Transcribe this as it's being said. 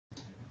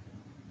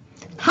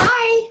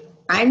Hi,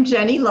 I'm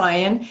Jenny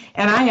Lyon,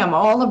 and I am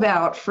all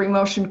about free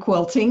motion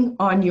quilting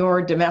on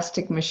your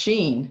domestic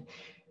machine.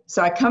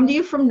 So I come to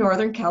you from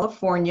Northern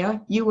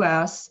California,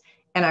 US,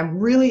 and I'm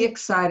really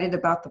excited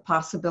about the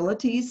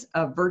possibilities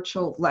of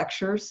virtual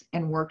lectures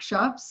and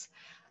workshops.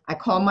 I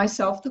call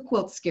myself the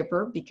quilt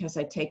skipper because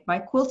I take my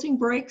quilting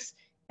breaks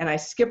and I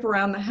skip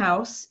around the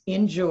house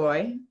in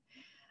joy.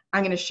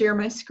 I'm going to share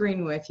my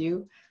screen with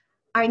you.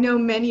 I know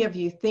many of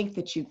you think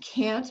that you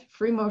can't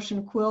free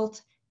motion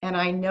quilt, and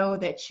I know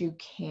that you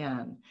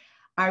can.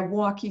 I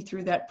walk you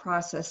through that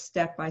process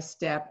step by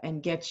step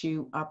and get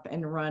you up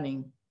and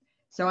running.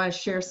 So I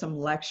share some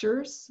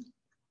lectures.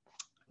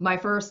 My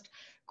first,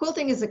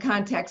 quilting is a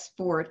contact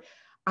sport.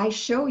 I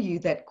show you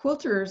that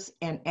quilters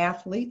and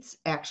athletes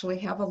actually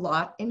have a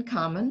lot in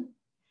common.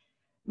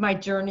 My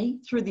journey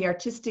through the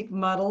artistic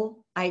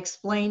muddle, I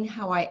explain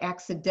how I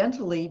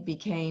accidentally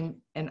became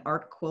an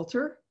art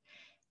quilter.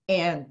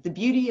 And the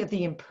beauty of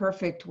the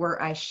imperfect,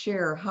 where I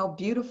share how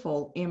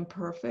beautiful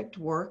imperfect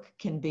work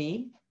can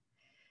be.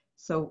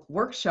 So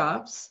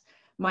workshops,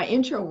 my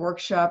intro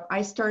workshop,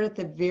 I start at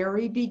the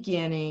very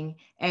beginning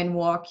and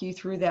walk you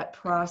through that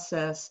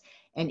process.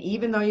 And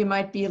even though you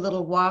might be a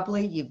little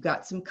wobbly, you've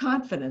got some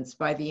confidence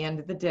by the end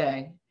of the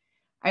day.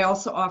 I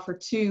also offer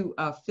two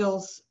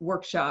fills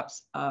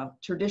workshops,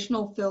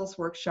 traditional fills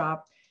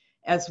workshop,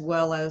 as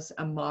well as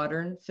a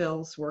modern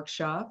fills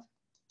workshop.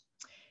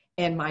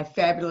 And my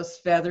Fabulous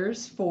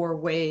Feathers 4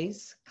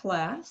 Ways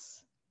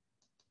class.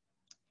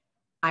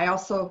 I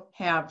also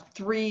have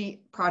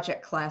 3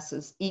 project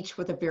classes, each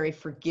with a very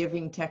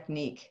forgiving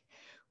technique.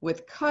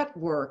 With cut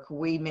work,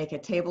 we make a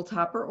table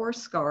topper or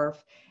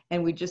scarf,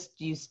 and we just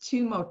use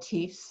 2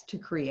 motifs to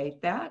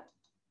create that.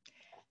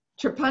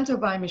 Trapunto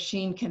by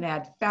machine can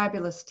add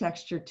fabulous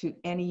texture to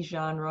any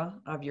genre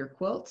of your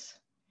quilt.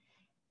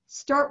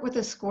 Start with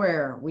a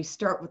square. We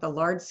start with a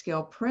large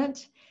scale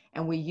print,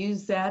 and we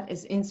use that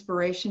as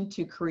inspiration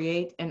to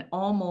create an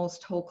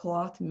almost whole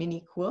cloth mini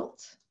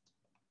quilt.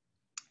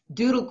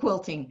 Doodle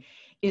quilting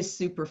is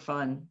super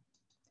fun.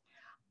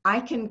 I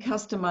can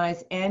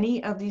customize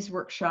any of these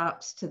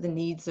workshops to the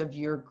needs of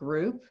your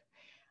group.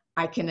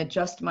 I can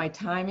adjust my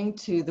timing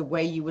to the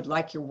way you would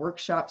like your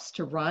workshops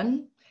to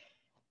run.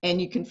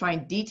 And you can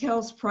find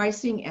details,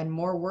 pricing, and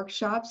more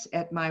workshops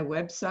at my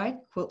website,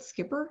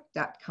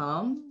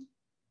 quiltskipper.com.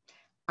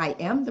 I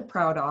am the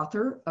proud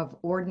author of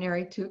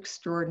Ordinary to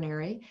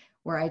Extraordinary,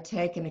 where I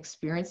take an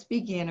experienced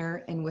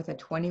beginner and with a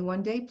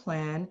 21-day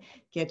plan,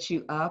 get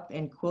you up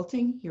and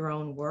quilting your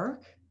own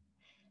work.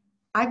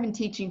 I've been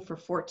teaching for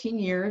 14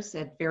 years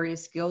at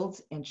various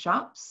guilds and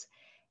shops,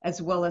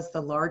 as well as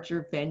the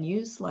larger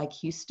venues like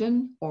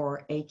Houston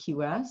or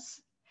AQS.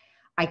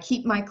 I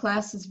keep my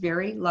classes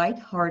very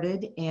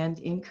lighthearted and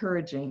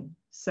encouraging.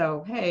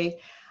 So, hey,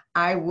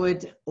 I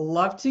would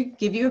love to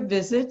give you a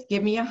visit.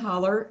 Give me a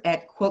holler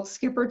at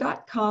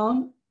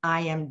quiltskipper.com.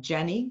 I am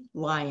Jenny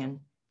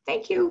Lyon.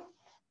 Thank you.